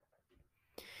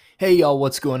Hey y'all,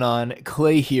 what's going on?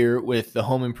 Clay here with the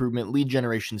Home Improvement Lead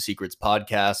Generation Secrets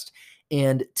podcast.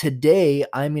 And today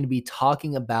I'm going to be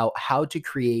talking about how to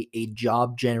create a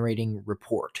job generating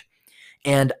report.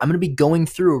 And I'm going to be going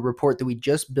through a report that we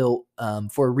just built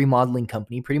for a remodeling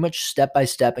company, pretty much step by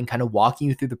step, and kind of walking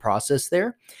you through the process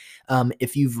there.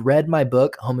 If you've read my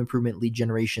book, Home Improvement Lead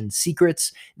Generation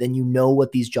Secrets, then you know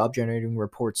what these job generating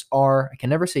reports are. I can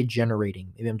never say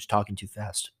generating. Maybe I'm just talking too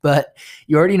fast, but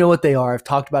you already know what they are. I've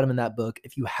talked about them in that book.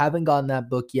 If you haven't gotten that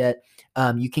book yet,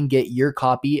 you can get your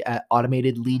copy at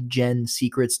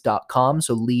automatedleadgensecrets.com.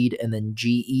 So lead and then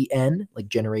GEN, like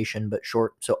generation, but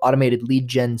short. So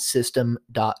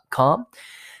automatedleadgensystem.com.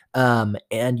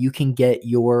 And you can get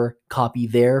your copy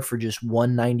there for just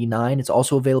 $1.99. It's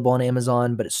also available on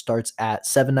Amazon, but it starts at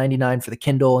 $7.99 for the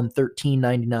Kindle and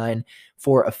 $13.99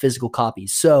 for a physical copy.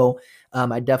 So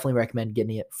I definitely recommend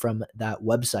getting it from that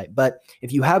website. But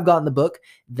if you have gotten the book,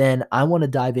 then I want to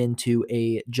dive into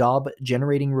a job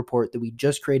generating report that we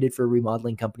just created for a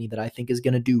remodeling company that I think is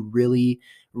going to do really,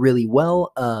 really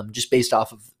well, just based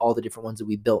off of all the different ones that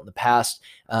we've built in the past.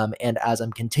 And as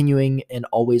I'm continuing and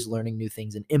always learning new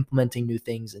things and implementing new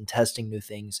things and testing new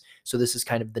things. So this is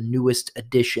kind of the newest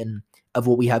edition of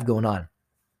what we have going on.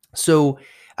 So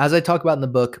as I talk about in the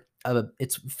book,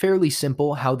 it's fairly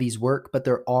simple how these work, but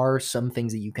there are some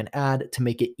things that you can add to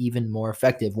make it even more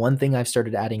effective. One thing I've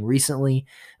started adding recently,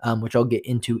 which I'll get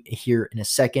into here in a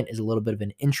second, is a little bit of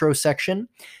an intro section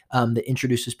that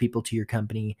introduces people to your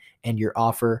company and your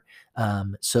offer.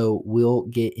 So we'll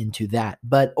get into that.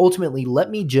 But ultimately, let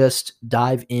me just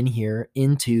dive in here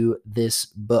into this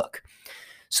book.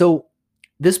 So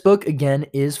this book, again,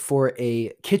 is for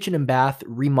a kitchen and bath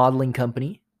remodeling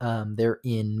company. They're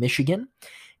in Michigan.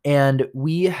 And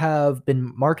we have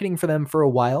been marketing for them for a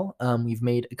while. We've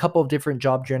made a couple of different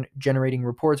job generating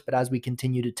reports, but as we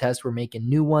continue to test, we're making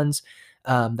new ones.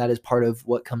 That is part of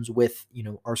what comes with,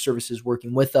 our services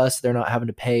working with us. They're not having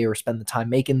to pay or spend the time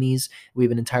making these. We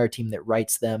have an entire team that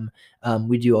writes them.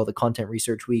 We do all the content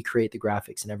research. We create the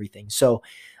graphics and everything. So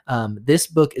this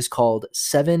book is called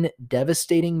 7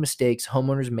 Devastating Mistakes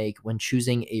Homeowners Make When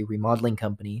Choosing a Remodeling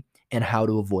Company and How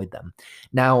to Avoid Them.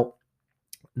 Now,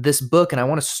 this book, and I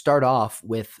want to start off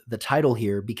with the title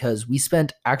here because we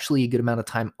spent actually a good amount of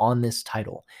time on this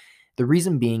title. The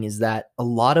reason being is that a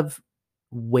lot of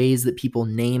ways that people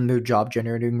name their job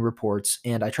generating reports,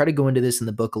 and I try to go into this in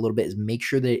the book a little bit, is make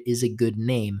sure that it is a good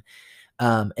name,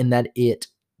 and that it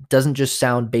doesn't just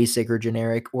sound basic or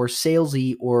generic or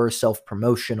salesy or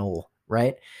self-promotional,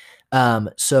 right?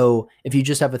 So if you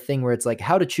just have a thing where it's like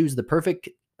how to choose the perfect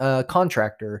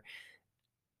contractor,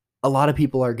 a lot of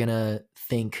people are going to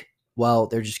think, well,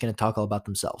 they're just going to talk all about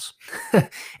themselves.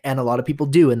 And a lot of people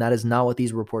do. And that is not what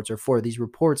these reports are for. These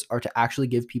reports are to actually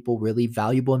give people really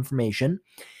valuable information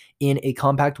in a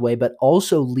compact way, but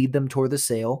also lead them toward the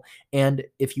sale. And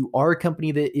if you are a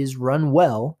company that is run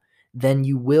well, then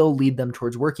you will lead them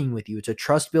towards working with you. It's a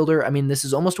trust builder. I mean, this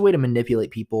is almost a way to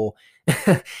manipulate people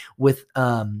with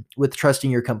trusting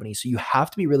your company. So you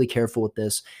have to be really careful with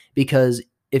this, because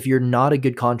if you're not a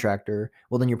good contractor,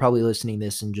 well, then you're probably listening to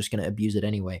this and just going to abuse it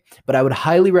anyway. But I would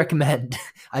highly recommend,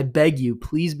 I beg you,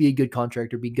 please be a good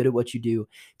contractor, be good at what you do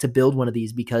to build one of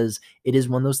these, because it is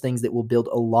one of those things that will build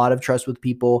a lot of trust with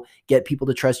people, get people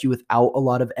to trust you without a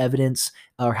lot of evidence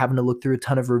or having to look through a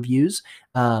ton of reviews.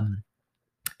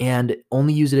 And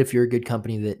only use it if you're a good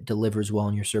company that delivers well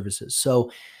on your services.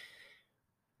 So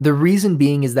the reason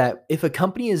being is that if a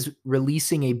company is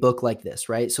releasing a book like this,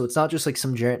 right? So it's not just like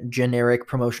some generic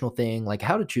promotional thing like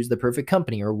how to choose the perfect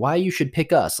company or why you should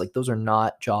pick us. Like those are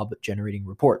not job generating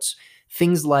reports.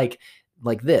 Things like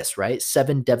this, right?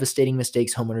 7 devastating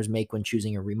mistakes homeowners make when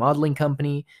choosing a remodeling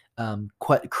company.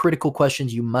 Critical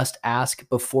questions you must ask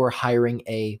before hiring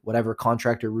a whatever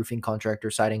contractor, roofing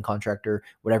contractor, siding contractor,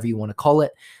 whatever you want to call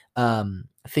it.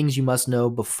 Things you must know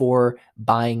before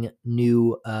buying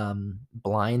new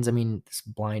blinds. I mean, this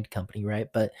blind company, right?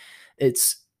 But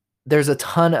there's a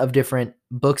ton of different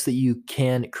books that you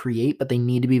can create, but they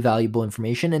need to be valuable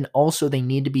information. And also they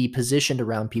need to be positioned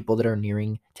around people that are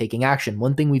nearing taking action.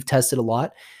 One thing we've tested a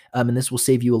lot, and this will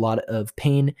save you a lot of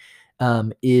pain,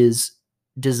 is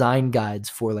design guides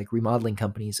for like remodeling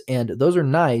companies. And those are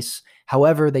nice.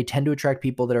 However, they tend to attract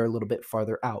people that are a little bit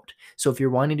farther out. So if you're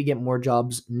wanting to get more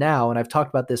jobs now, and I've talked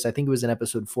about this, I think it was in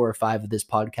episode 4 or 5 of this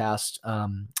podcast.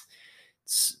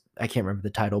 I can't remember the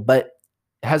title, but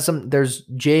there's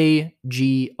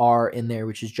JGR in there,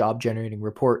 which is job generating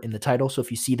report in the title. So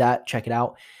if you see that, check it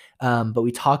out. But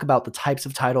we talk about the types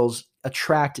of titles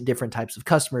attract different types of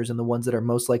customers, and the ones that are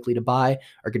most likely to buy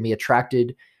are going to be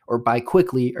attracted or buy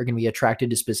quickly are going to be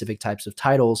attracted to specific types of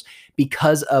titles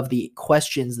because of the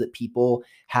questions that people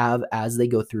have as they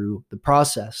go through the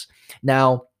process.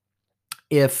 Now,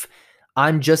 if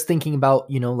I'm just thinking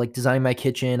about, like designing my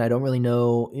kitchen, I don't really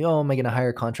know, am I going to hire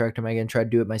a contractor? Am I going to try to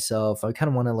do it myself? I kind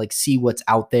of want to like see what's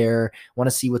out there, want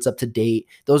to see what's up to date.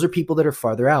 Those are people that are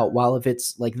farther out. While if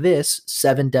it's like this,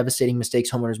 7 devastating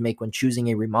mistakes homeowners make when choosing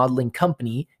a remodeling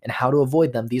company and how to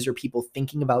avoid them, these are people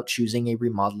thinking about choosing a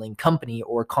remodeling company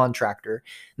or contractor.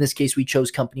 In this case, we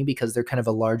chose company because they're kind of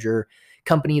a larger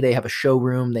company. They have a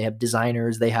showroom, they have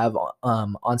designers, they have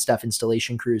on-staff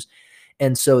installation crews.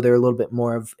 And so they're a little bit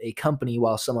more of a company,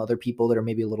 while some other people that are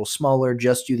maybe a little smaller,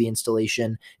 just do the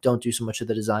installation, don't do so much of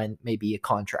the design, maybe a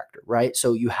contractor, right?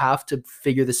 So you have to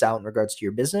figure this out in regards to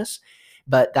your business.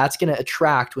 But that's going to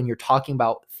attract, when you're talking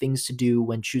about things to do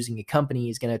when choosing a company,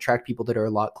 is going to attract people that are a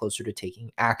lot closer to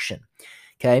taking action.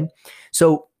 Okay.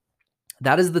 So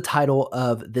that is the title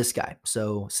of this guy.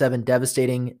 So 7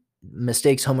 devastating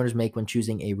mistakes homeowners make when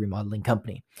choosing a remodeling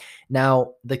company.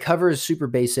 Now, the cover is super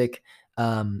basic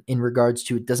in regards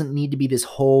to, it doesn't need to be this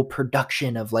whole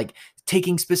production of like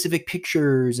taking specific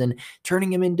pictures and turning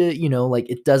them into, like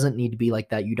it doesn't need to be like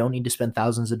that. You don't need to spend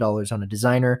thousands of dollars on a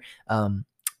designer.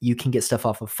 You can get stuff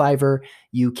off of Fiverr.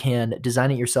 You can design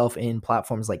it yourself in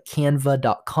platforms like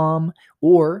canva.com,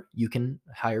 or you can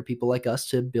hire people like us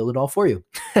to build it all for you.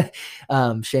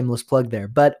 Shameless plug there.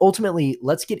 But ultimately,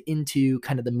 let's get into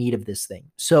kind of the meat of this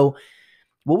thing. So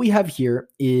what we have here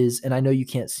is, and I know you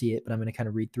can't see it, but I'm going to kind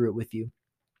of read through it with you,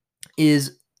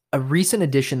 is a recent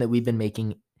addition that we've been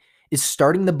making is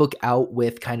starting the book out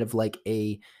with kind of like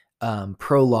a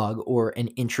prologue or an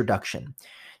introduction.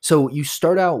 So you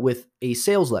start out with a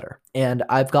sales letter, and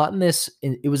I've gotten this,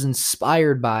 it was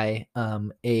inspired by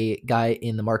a guy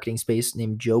in the marketing space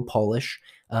named Joe Polish.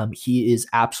 He is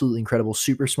absolutely incredible,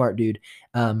 super smart dude.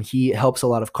 He helps a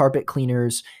lot of carpet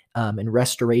cleaners and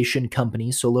restoration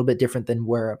companies. So a little bit different than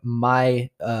where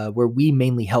we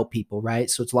mainly help people, right?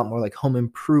 So it's a lot more like home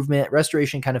improvement.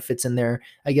 Restoration kind of fits in there,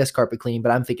 I guess, carpet cleaning,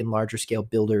 but I'm thinking larger scale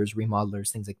builders, remodelers,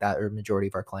 things like that, or majority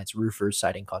of our clients, roofers,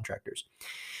 siding contractors.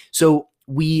 So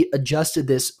we adjusted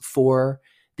this for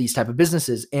these type of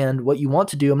businesses. And what you want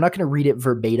to do, I'm not going to read it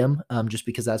verbatim, just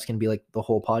because that's going to be like the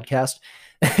whole podcast.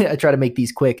 I try to make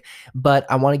these quick, but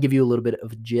I want to give you a little bit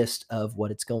of a gist of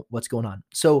what's going on.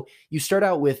 So you start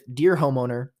out with Dear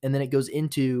Homeowner, and then it goes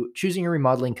into choosing a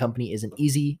remodeling company isn't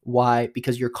easy. Why?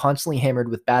 Because you're constantly hammered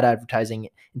with bad advertising,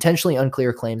 intentionally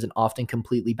unclear claims, and often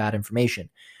completely bad information.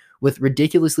 With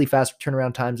ridiculously fast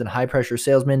turnaround times and high pressure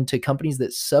salesmen to companies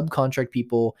that subcontract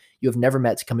people you have never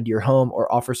met to come into your home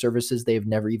or offer services they have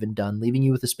never even done, leaving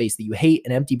you with a space that you hate,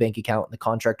 an empty bank account, and the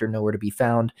contractor nowhere to be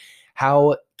found.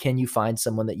 How can you find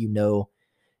someone that you know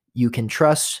you can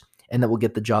trust and that will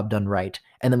get the job done right?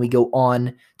 And then we go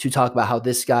on to talk about how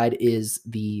this guide is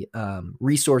the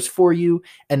resource for you.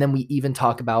 And then we even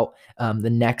talk about the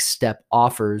next step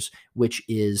offers, which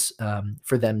is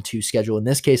for them to schedule, in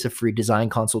this case, a free design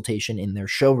consultation in their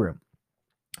showroom.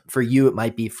 For you, it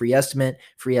might be free estimate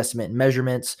and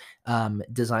measurements,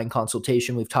 design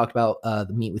consultation. We've talked about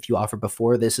the Meet With You offer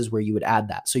before. This is where you would add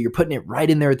that. So you're putting it right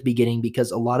in there at the beginning,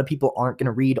 because a lot of people aren't going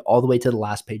to read all the way to the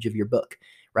last page of your book,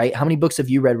 right? How many books have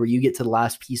you read where you get to the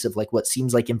last piece of like what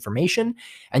seems like information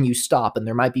and you stop, and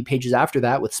there might be pages after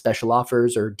that with special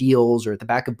offers or deals, or at the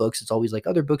back of books, it's always like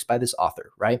other books by this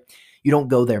author, right? You don't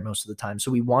go there most of the time.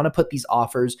 So we want to put these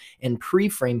offers and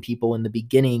pre-frame people in the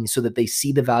beginning so that they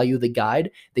see the value of the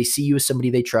guide, they see you as somebody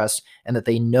they trust, and that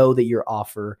they know that your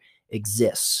offer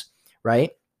exists,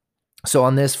 right? So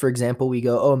on this, for example, we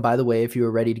go, oh, and by the way, if you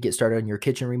are ready to get started on your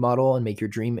kitchen remodel and make your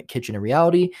dream kitchen a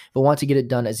reality, but want to get it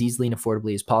done as easily and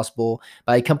affordably as possible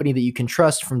by a company that you can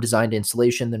trust from design to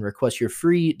installation, then request your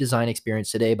free design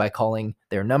experience today by calling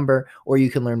their number, or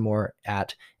you can learn more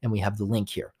and we have the link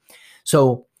here.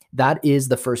 So that is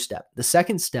the first step. The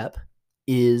second step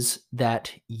is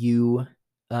that you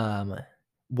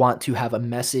want to have a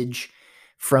message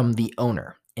from the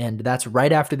owner. And that's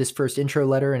right after this first intro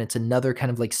letter. And it's another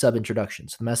kind of like sub introduction.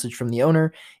 So the message from the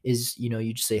owner is,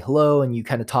 you just say hello and you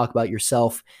kind of talk about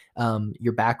yourself,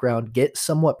 your background, get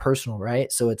somewhat personal,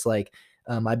 right? So it's like,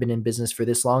 I've been in business for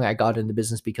this long. I got into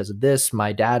business because of this.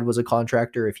 My dad was a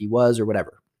contractor, if he was, or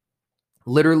whatever.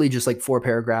 Literally just like 4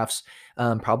 paragraphs,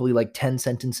 probably like 10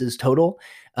 sentences total,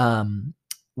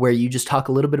 where you just talk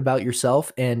a little bit about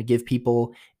yourself and give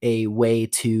people a way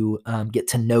to get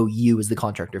to know you as the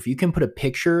contractor. If you can put a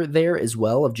picture there as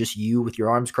well of just you with your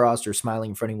arms crossed or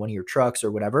smiling in front of one of your trucks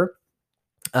or whatever,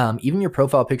 even your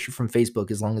profile picture from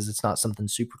Facebook, as long as it's not something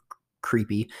super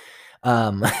creepy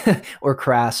or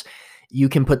crass, you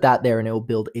can put that there and it will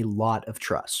build a lot of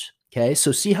trust. Okay,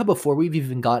 so see how before we've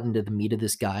even gotten to the meat of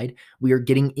this guide, we are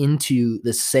getting into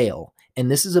the sale. And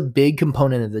this is a big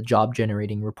component of the job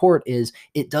generating report is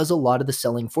it does a lot of the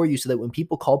selling for you so that when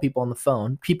people call people on the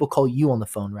phone, people call you on the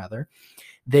phone rather,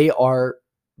 they are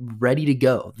ready to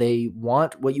go. They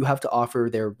want what you have to offer.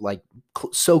 They're like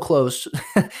so close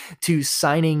to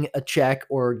signing a check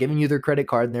or giving you their credit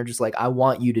card. And they're just like, I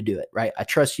want you to do it, right? I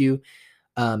trust you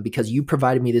because you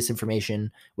provided me this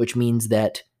information, which means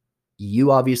that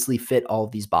you obviously fit all of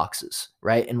these boxes,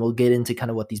 right? And we'll get into kind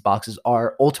of what these boxes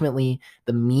are. Ultimately,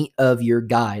 the meat of your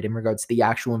guide in regards to the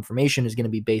actual information is going to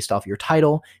be based off your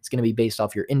title, it's going to be based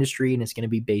off your industry, and it's going to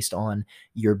be based on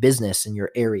your business and your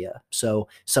area. So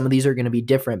some of these are going to be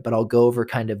different, but I'll go over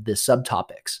kind of the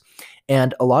subtopics.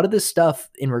 And a lot of this stuff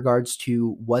in regards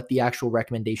to what the actual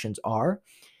recommendations are,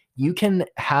 you can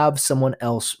have someone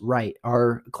else write.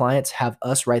 Our clients have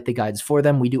us write the guides for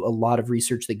them. We do a lot of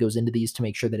research that goes into these to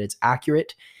make sure that it's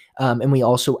accurate, and we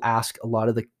also ask a lot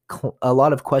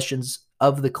of questions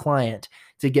of the client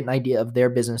to get an idea of their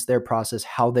business, their process,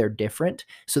 how they're different,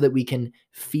 so that we can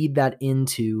feed that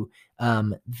into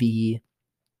the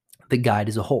guide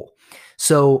as a whole.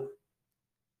 So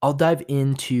I'll dive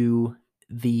into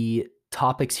the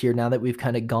topics here now that we've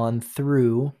kind of gone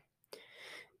through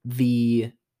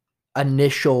the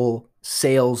initial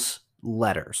sales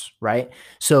letters, right?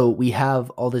 So we have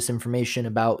all this information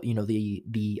about,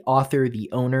 the author, the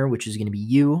owner, which is going to be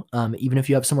you. Even if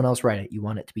you have someone else write it, you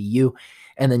want it to be you.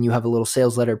 And then you have a little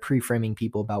sales letter pre-framing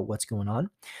people about what's going on.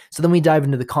 So then we dive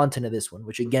into the content of this one,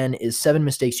 which again is 7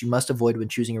 mistakes you must avoid when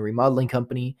choosing a remodeling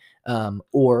company.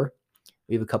 Or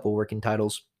we have a couple working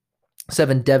titles.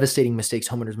 7 devastating mistakes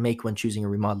homeowners make when choosing a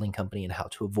remodeling company and how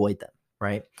to avoid them,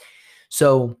 right?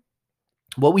 So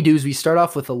what we do is we start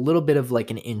off with a little bit of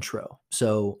like an intro.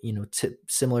 So,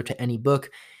 similar to any book,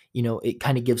 it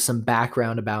kind of gives some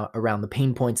background around the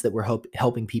pain points that we're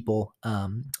helping people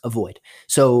avoid.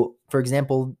 So, for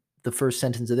example, the first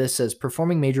sentence of this says,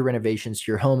 performing major renovations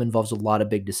to your home involves a lot of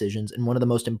big decisions. And one of the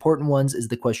most important ones is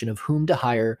the question of whom to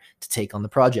hire to take on the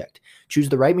project. Choose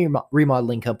the right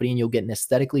remodeling company and you'll get an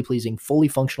aesthetically pleasing, fully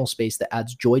functional space that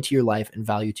adds joy to your life and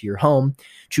value to your home.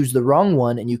 Choose the wrong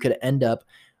one and you could end up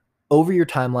over your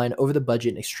timeline, over the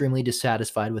budget, and extremely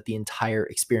dissatisfied with the entire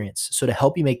experience. So to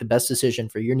help you make the best decision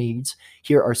for your needs,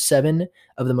 here are 7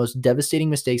 of the most devastating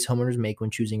mistakes homeowners make when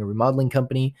choosing a remodeling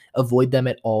company. Avoid them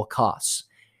at all costs.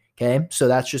 Okay, so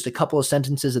that's just a couple of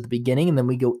sentences at the beginning, and then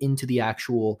we go into the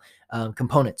actual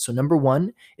components. So number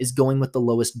 1 is going with the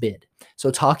lowest bid.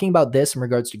 So talking about this in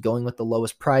regards to going with the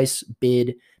lowest price,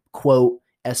 bid, quote,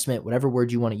 estimate, whatever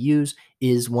word you want to use,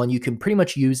 is one you can pretty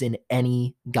much use in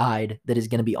any guide that is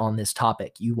going to be on this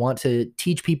topic. You want to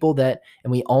teach people that,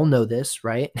 and we all know this,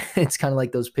 right? It's kind of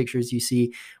like those pictures you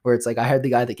see where it's like, I hired the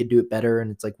guy that could do it better,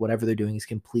 and it's like whatever they're doing is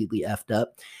completely effed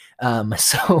up.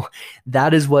 So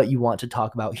that is what you want to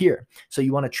talk about here. So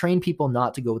you want to train people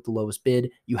not to go with the lowest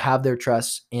bid. You have their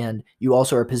trust, and you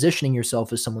also are positioning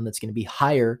yourself as someone that's going to be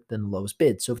higher than the lowest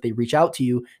bid. So if they reach out to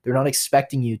you, they're not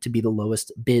expecting you to be the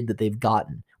lowest bid that they've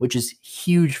gotten, which is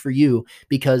huge for you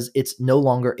because it's no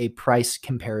longer a price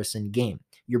comparison game.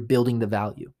 You're building the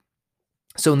value.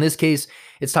 So in this case,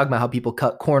 it's talking about how people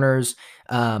cut corners,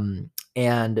 and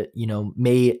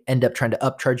may end up trying to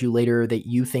upcharge you later that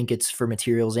you think it's for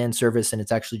materials and service, and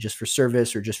it's actually just for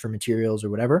service or just for materials or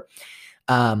whatever.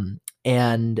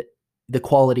 And the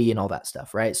quality and all that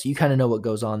stuff, right? So you kind of know what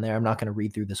goes on there. I'm not going to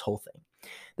read through this whole thing.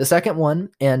 The second one,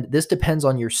 and this depends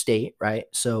on your state, right?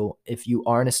 So if you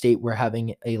are in a state where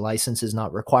having a license is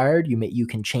not required, you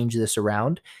can change this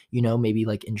around, maybe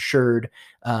like insured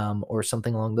or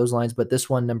something along those lines. But this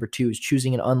one, number 2, is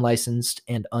choosing an unlicensed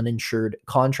and uninsured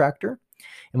contractor.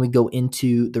 And we go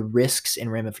into the risks and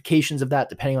ramifications of that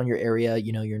depending on your area.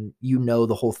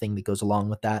 The whole thing that goes along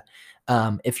with that.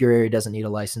 If your area doesn't need a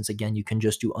license, again, you can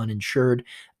just do uninsured,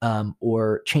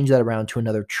 or change that around to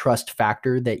another trust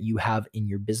factor that you have in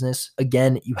your business.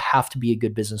 Again, you have to be a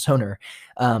good business owner.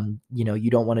 You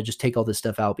don't want to just take all this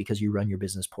stuff out because you run your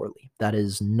business poorly. That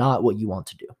is not what you want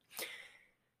to do.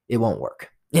 It won't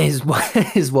work. Is what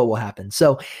will happen.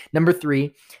 So number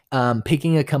 3,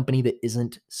 picking a company that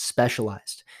isn't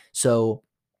specialized. So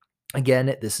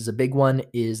again, this is a big one,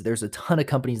 is there's a ton of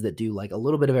companies that do like a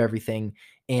little bit of everything,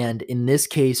 And in this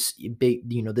case,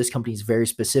 this company is very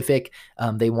specific.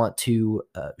 They want to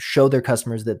show their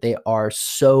customers that they are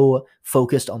so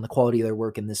focused on the quality of their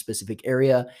work in this specific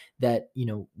area that,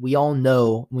 we all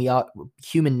know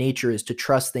human nature is to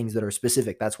trust things that are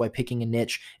specific. That's why picking a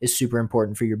niche is super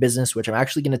important for your business, which I'm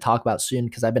actually going to talk about soon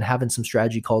because I've been having some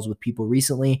strategy calls with people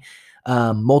recently.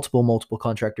 Multiple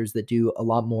contractors that do a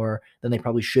lot more than they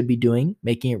probably should be doing,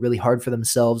 making it really hard for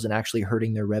themselves and actually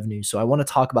hurting their revenue. So I want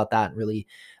to talk about that and really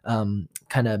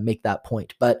kind of make that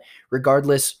point. But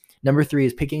regardless, number 3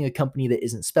 is picking a company that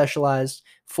isn't specialized.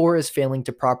 4 is failing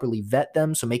to properly vet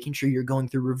them. So making sure you're going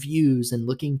through reviews and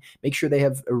make sure they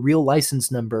have a real license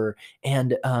number.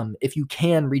 And if you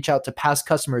can, reach out to past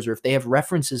customers, or if they have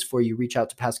references for you, reach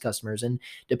out to past customers. And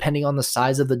depending on the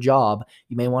size of the job,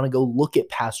 you may want to go look at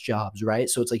past jobs, right?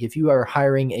 So it's like if you are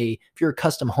if you're a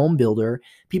custom home builder,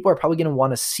 people are probably going to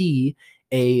want to see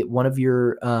one of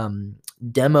your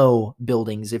demo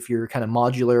buildings if you're kind of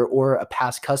modular, or a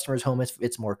past customer's home if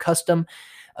it's more custom,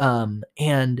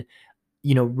 and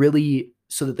really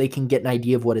so that they can get an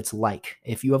idea of what it's like.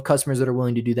 If you have customers that are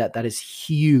willing to do that, that is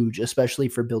huge, especially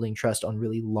for building trust on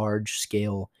really large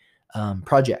scale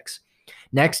projects.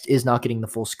 Next is not getting the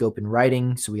full scope in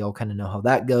writing. So we all kind of know how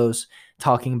that goes.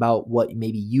 Talking about what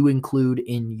maybe you include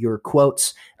in your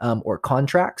quotes or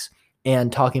contracts,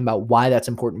 and talking about why that's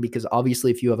important. Because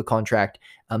obviously if you have a contract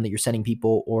that you're sending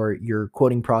people, or your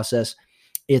quoting process,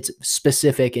 it's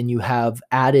specific and you have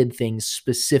added things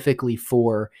specifically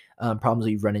for problems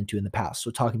that you've run into in the past.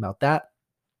 So talking about that.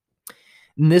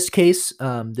 In this case,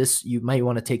 you might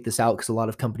want to take this out because a lot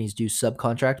of companies do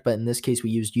subcontract, but in this case, we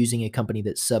using a company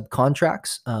that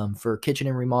subcontracts for kitchen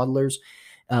and remodelers.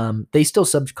 They still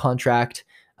subcontract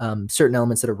certain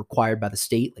elements that are required by the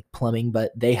state, like plumbing,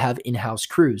 but they have in-house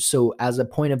crews. So as a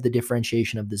point of the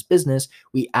differentiation of this business,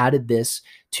 we added this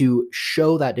to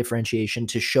show that differentiation,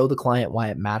 to show the client why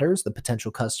it matters, the potential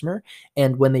customer.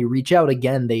 And when they reach out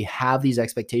again, they have these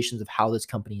expectations of how this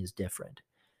company is different.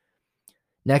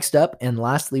 Next up, and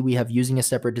lastly, we have using a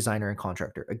separate designer and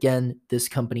contractor. Again, this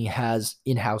company has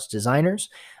in-house designers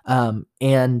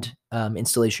and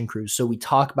installation crews. So we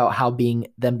talk about how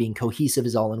them being cohesive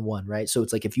is all in one, right? So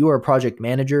it's like if you are a project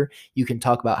manager, you can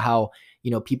talk about how,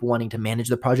 people wanting to manage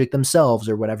the project themselves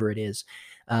or whatever it is.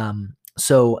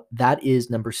 So that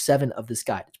is number 7 of this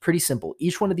guide. It's pretty simple.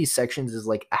 Each one of these sections is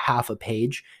like a half a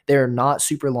page. They're not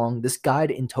super long. This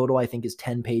guide in total, I think, is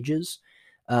 10 pages.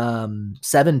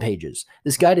 7 pages.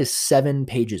 This guide is 7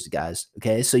 pages, guys.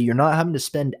 Okay. So you're not having to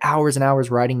spend hours and hours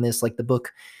writing this like the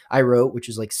book I wrote, which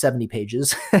is like 70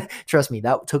 pages. Trust me,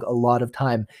 that took a lot of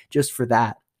time just for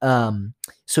that.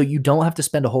 So you don't have to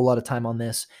spend a whole lot of time on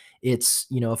this. It's,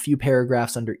 a few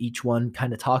paragraphs under each one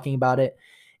kind of talking about it.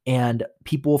 And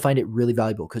people will find it really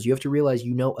valuable because you have to realize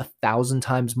 1,000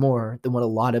 times more than what a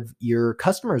lot of your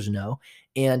customers know.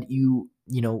 And you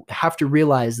have to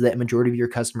realize that a majority of your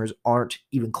customers aren't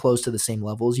even close to the same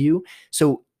level as you.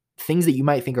 So things that you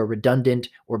might think are redundant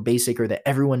or basic or that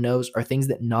everyone knows are things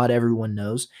that not everyone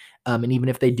knows. And even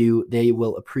if they do, they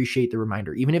will appreciate the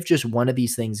reminder. Even if just one of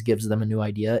these things gives them a new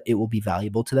idea, it will be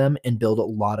valuable to them and build a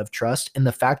lot of trust. And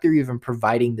the fact that you're even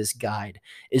providing this guide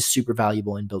is super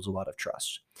valuable and builds a lot of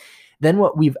trust. Then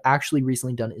what we've actually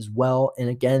recently done as well, and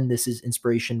again, this is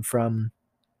inspiration from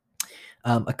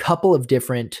a couple of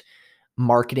different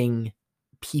marketing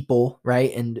people,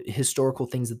 right? And historical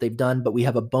things that they've done. But we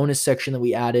have a bonus section that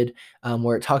we added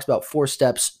where it talks about 4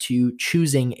 steps to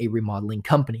choosing a remodeling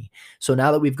company. So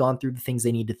now that we've gone through the things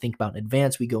they need to think about in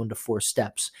advance, we go into 4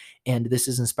 steps. And this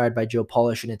is inspired by Joe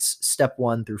Polish, and it's step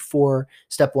 1 through 4.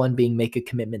 Step 1 being make a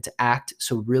commitment to act.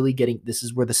 So really this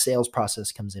is where the sales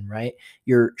process comes in, right?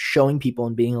 You're showing people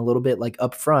and being a little bit like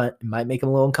upfront. It might make them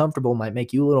a little uncomfortable, might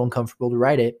make you a little uncomfortable to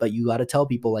write it, but you got to tell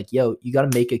people like, yo, you got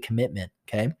to make a commitment.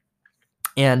 Okay.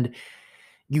 And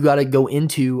you got to go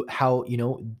into how,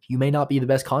 you may not be the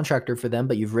best contractor for them,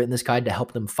 but you've written this guide to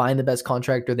help them find the best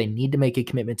contractor. They need to make a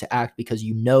commitment to act because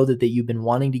that you've been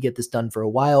wanting to get this done for a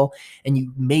while, and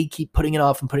you may keep putting it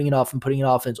off and putting it off and putting it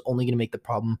off, and it's only going to make the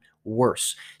problem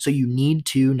worse. So you need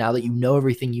to, now that you know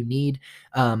everything you need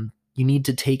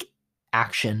to take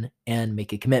action and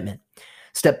make a commitment.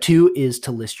 Step 2 is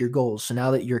to list your goals. So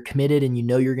now that you're committed and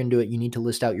you're going to do it, you need to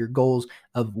list out your goals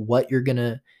of what you're going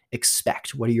to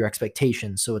expect. What are your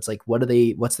expectations? So it's like,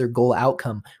 what's their goal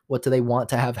outcome? What do they want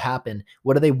to have happen?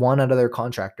 What do they want out of their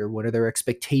contractor? What are their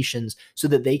expectations so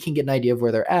that they can get an idea of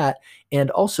where they're at? And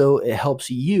also it helps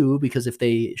you because if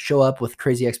they show up with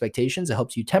crazy expectations, it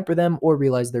helps you temper them or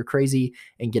realize they're crazy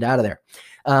and get out of there.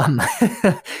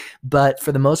 But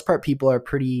for the most part, people are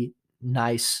pretty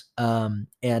nice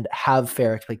and have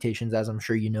fair expectations, as I'm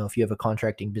sure you know if you have a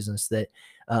contracting business that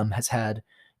has had,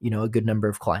 a good number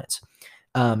of clients.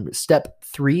 Step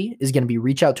 3 is going to be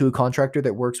reach out to a contractor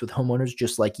that works with homeowners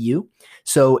just like you.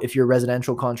 So if you're a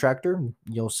residential contractor,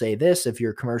 you'll say this. If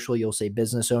you're commercial, you'll say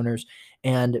business owners.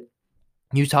 And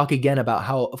you talk again about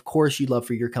how, of course, you'd love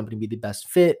for your company to be the best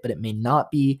fit, but it may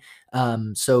not be.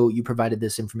 So you provided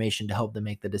this information to help them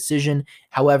make the decision.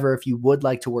 However, if you would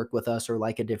like to work with us or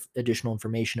like additional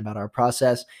information about our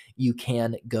process, you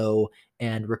can go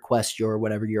and request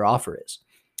whatever your offer is.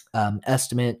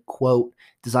 Estimate, quote,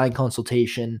 design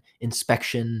consultation,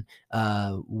 inspection,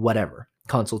 whatever,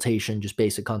 consultation, just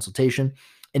basic consultation,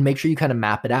 and make sure you kind of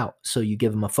map it out. So you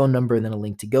give them a phone number and then a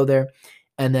link to go there.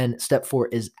 And then step 4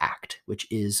 is act, which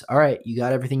is, all right, you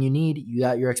got everything you need. You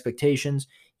got your expectations.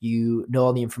 You know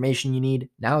all the information you need.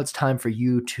 Now it's time for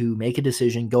you to make a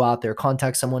decision, go out there,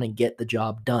 contact someone, and get the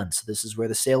job done. So this is where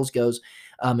the sales goes,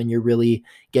 and you're really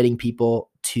getting people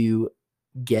to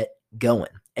get going.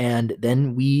 And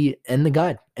then we end the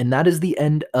guide. And that is the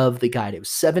end of the guide. It was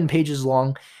 7 pages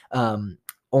long.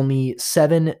 Only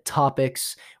 7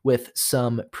 topics with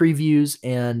some previews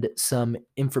and some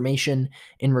information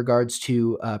in regards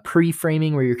to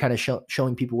pre-framing, where you're kind of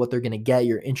showing people what they're going to get.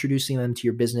 You're introducing them to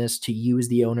your business, to you as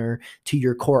the owner, to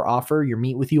your core offer, your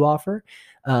meet with you offer.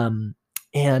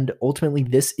 And ultimately,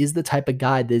 this is the type of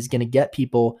guide that is going to get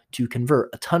people to convert.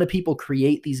 A ton of people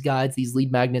create these guides, these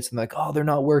lead magnets, and like, oh, they're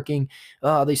not working.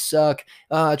 Oh, they suck.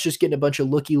 It's just getting a bunch of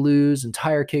looky-loos and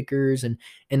tire kickers. And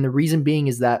the reason being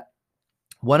is that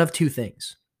one of 2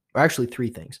 things, or actually 3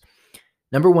 things.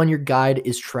 Number 1, your guide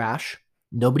is trash.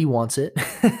 Nobody wants it.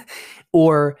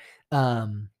 Or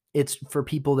it's for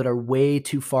people that are way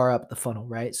too far up the funnel,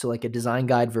 right? So like a design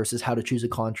guide versus how to choose a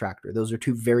contractor. Those are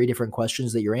 2 very different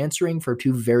questions that you're answering for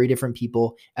 2 very different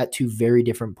people at 2 very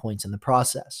different points in the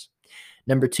process.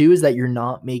 Number 2 is that you're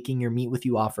not making your meet with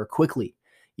you offer quickly.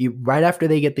 Right after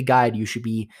they get the guide, you should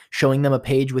be showing them a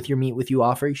page with your meet with you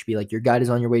offer. You should be like, your guide is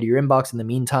on your way to your inbox. In the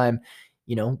meantime,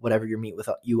 whatever your meet with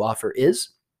you offer is.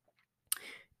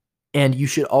 And you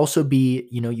should also be,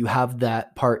 you have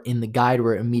that part in the guide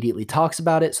where it immediately talks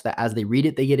about it so that as they read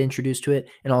it, they get introduced to it.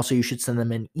 And also you should send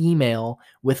them an email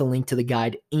with a link to the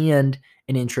guide and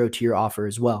an intro to your offer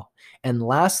as well. And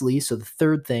lastly, so the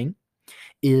third thing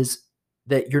is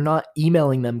that you're not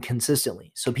emailing them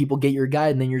consistently. So people get your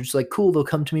guide and then you're just like, cool, they'll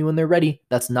come to me when they're ready.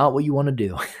 That's not what you want to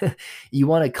do. You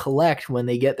want to collect when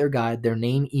they get their guide, their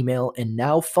name, email, and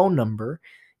now phone number.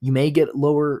 You may get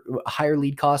higher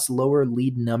lead costs, lower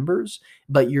lead numbers,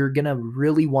 but you're going to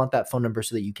really want that phone number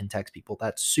so that you can text people.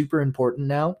 That's super important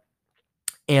now.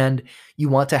 And you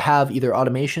want to have either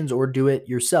automations or do it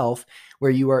yourself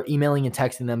where you are emailing and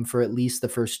texting them for at least the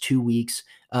first 2 weeks.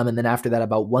 And then after that,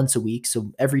 about once a week.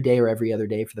 So every day or every other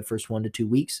day for the first 1 to 2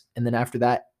 weeks. And then after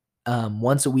that,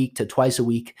 once a week to twice a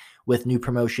week with new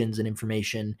promotions and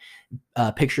information,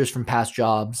 pictures from past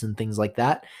jobs and things like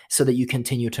that, so that you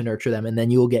continue to nurture them. And then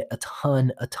you will get a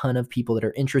ton of people that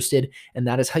are interested. And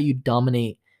that is how you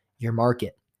dominate your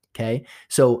market. Okay.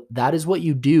 So that is what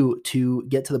you do to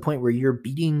get to the point where you're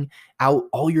beating out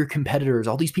all your competitors,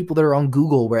 all these people that are on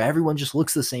Google where everyone just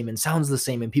looks the same and sounds the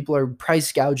same and people are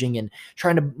price gouging and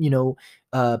trying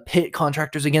to, pit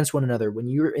contractors against one another. When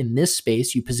you're in this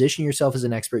space, you position yourself as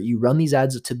an expert, you run these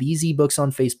ads to these ebooks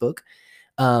on Facebook,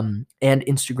 and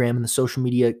Instagram and the social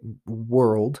media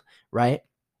world, right?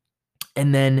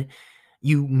 And then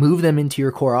you move them into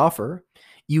your core offer.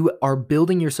 You are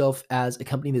building yourself as a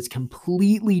company that's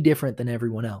completely different than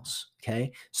everyone else.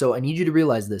 Okay. So I need you to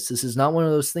realize this. This is not one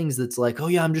of those things that's like, oh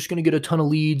yeah, I'm just going to get a ton of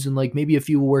leads and like maybe a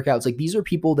few will work out. It's like, these are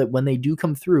people that when they do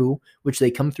come through, which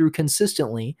they come through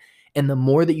consistently, and the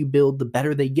more that you build, the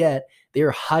better they get. They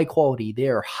are high quality. They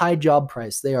are high job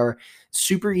price. They are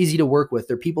super easy to work with.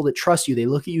 They're people that trust you. They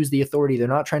look at you as the authority. They're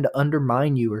not trying to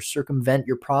undermine you or circumvent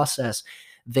your process.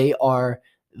 They are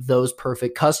those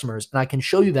perfect customers. And I can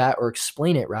show you that, or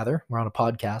explain it rather. We're on a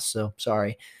podcast, so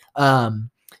sorry.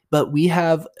 But we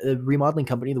have a remodeling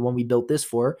company, the one we built this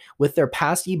for, with their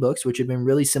past ebooks, which have been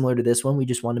really similar to this one. We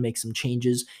just want to make some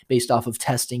changes based off of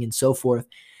testing and so forth.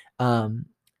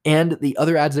 And the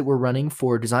other ads that we're running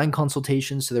for design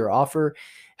consultations to their offer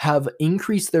have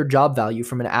increased their job value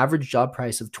from an average job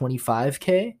price of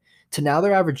 $25K to now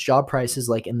their average job price is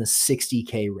like in the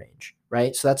 $60K range,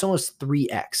 right? So that's almost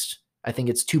 3x. I think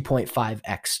it's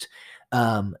 2.5x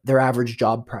their average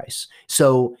job price.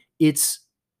 So it's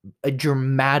a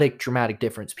dramatic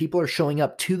difference. People are showing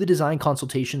up to the design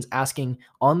consultations asking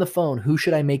on the phone, who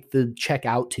should I make the check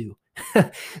out to?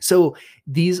 So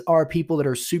these are people that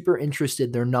are super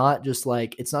interested. They're not just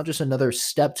like, it's not just another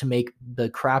step to make the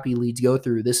crappy leads go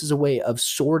through. This is a way of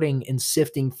sorting and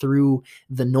sifting through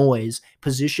the noise,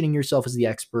 positioning yourself as the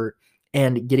expert,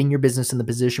 and getting your business in the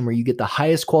position where you get the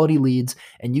highest quality leads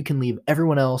and you can leave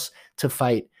everyone else to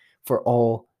fight for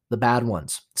all the bad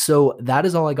ones. So that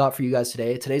is all I got for you guys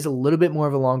today. Today's a little bit more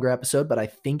of a longer episode, but I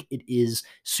think it is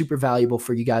super valuable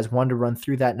for you guys. Wanted to run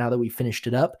through that now that we finished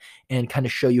it up and kind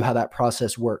of show you how that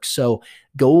process works. So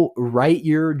go write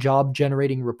your job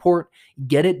generating report,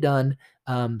 get it done.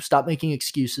 Stop making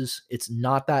excuses. It's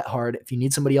not that hard. If you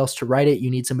need somebody else to write it,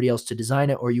 you need somebody else to design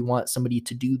it, or you want somebody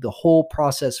to do the whole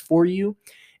process for you,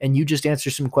 and you just answer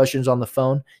some questions on the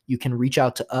phone, you can reach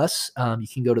out to us. You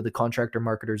can go to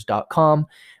thecontractormarketers.com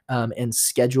and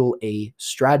schedule a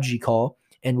strategy call,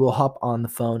 and we'll hop on the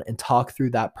phone and talk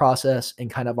through that process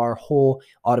and kind of our whole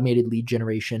automated lead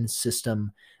generation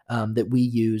system that we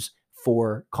use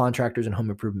for contractors and home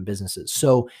improvement businesses.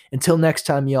 So until next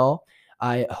time, y'all,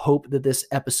 I hope that this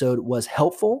episode was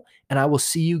helpful, and I will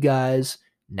see you guys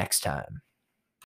next time.